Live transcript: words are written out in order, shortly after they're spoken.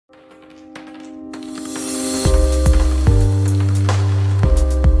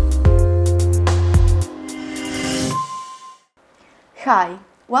Hi,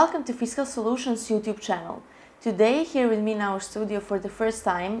 welcome to Fiscal Solutions YouTube channel. Today, here with me in our studio for the first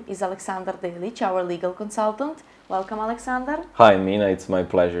time is Alexander Delic, our legal consultant. Welcome, Alexander. Hi, Mina. It's my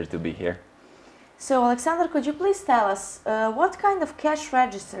pleasure to be here. So, Alexander, could you please tell us what kind of cash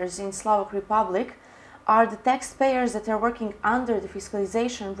registers in Slovak Republic are the taxpayers that are working under the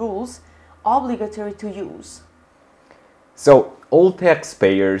fiscalization rules obligatory to use? So, all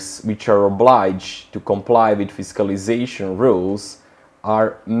taxpayers which are obliged to comply with fiscalization rules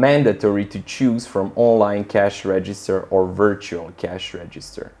are mandatory to choose from online cash register or virtual cash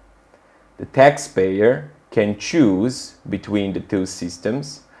register. The taxpayer can choose between the two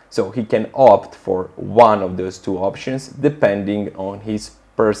systems, so he can opt for one of those two options depending on his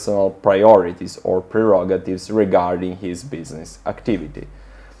personal priorities or prerogatives regarding his business activity.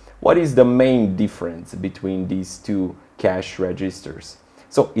 What is the main difference between these two cash registers?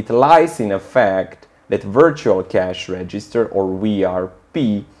 So it lies in the fact that virtual cash register or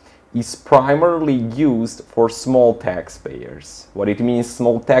VRP is primarily used for small taxpayers. What it means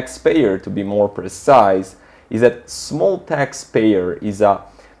small taxpayer, to be more precise, is that small taxpayer is a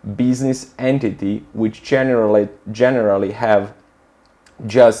business entity which generally have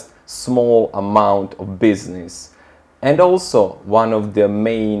just small amount of business. And also one of the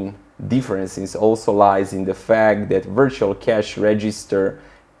main differences also lies in the fact that virtual cash register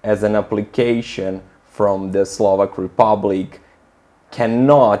as an application from the Slovak Republic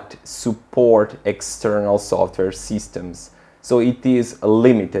cannot support external software systems. So it is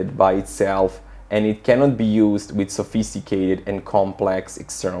limited by itself and it cannot be used with sophisticated and complex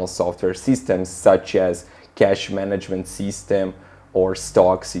external software systems such as cash management system or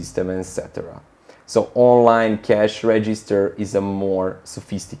stock system, etc. So online cash register is a more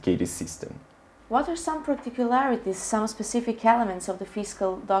sophisticated system. What are some particularities, some specific elements of the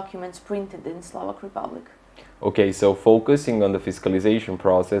fiscal documents printed in Slovak Republic? Okay, so focusing on the fiscalization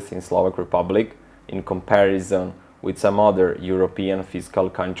process in Slovak Republic in comparison with some other European fiscal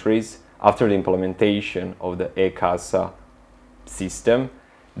countries, after the implementation of the eKasa system,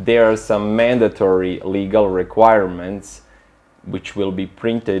 there are some mandatory legal requirements which will be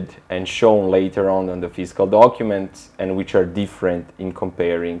printed and shown later on the fiscal documents and which are different in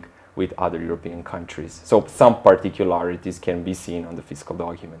comparing with other European countries. So some particularities can be seen on the fiscal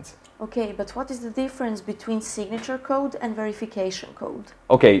documents. Okay, but what is the difference between signature code and verification code?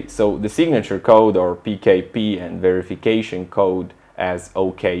 Okay, so the signature code or PKP and verification code as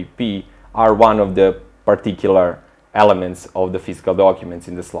OKP are one of the particular elements of the fiscal documents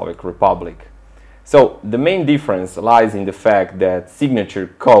in the Slovak Republic. So the main difference lies in the fact that signature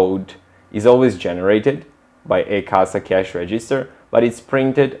code is always generated by eKasa cash register, but it's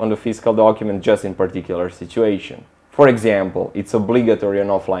printed on the fiscal document just in particular situation. For example, it's obligatory on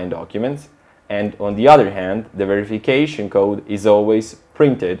offline documents, and on the other hand, the verification code is always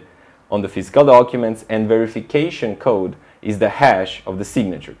printed on the fiscal documents, and verification code is the hash of the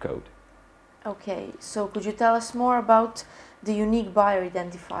signature code. Okay, so could you tell us more about the unique buyer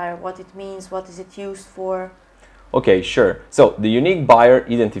identifier, what it means, what is it used for? Okay, sure. So the unique buyer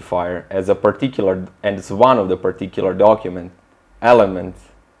identifier as a particular, and it's one of the particular document elements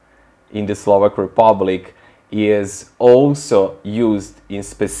in the Slovak Republic, is also used in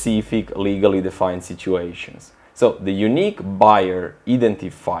specific legally defined situations. So the unique buyer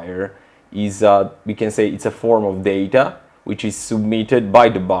identifier is, we can say it's a form of data which is submitted by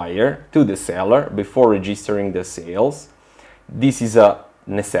the buyer to the seller before registering the sales. This is a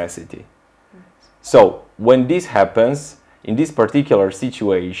necessity. So when this happens, in this particular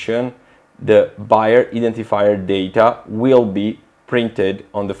situation, the buyer identifier data will be printed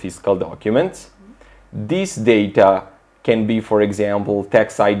on the fiscal documents. This data can be, for example,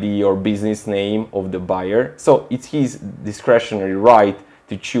 tax ID or business name of the buyer. So it's his discretionary right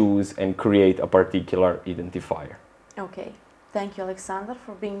to choose and create a particular identifier. Okay. Thank you, Alexander,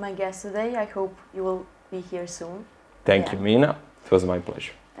 for being my guest today. I hope you will be here soon. Thank you, Mina. It was my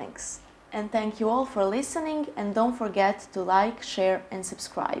pleasure. Thanks. And thank you all for listening, and don't forget to like, share and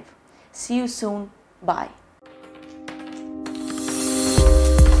subscribe. See you soon. Bye.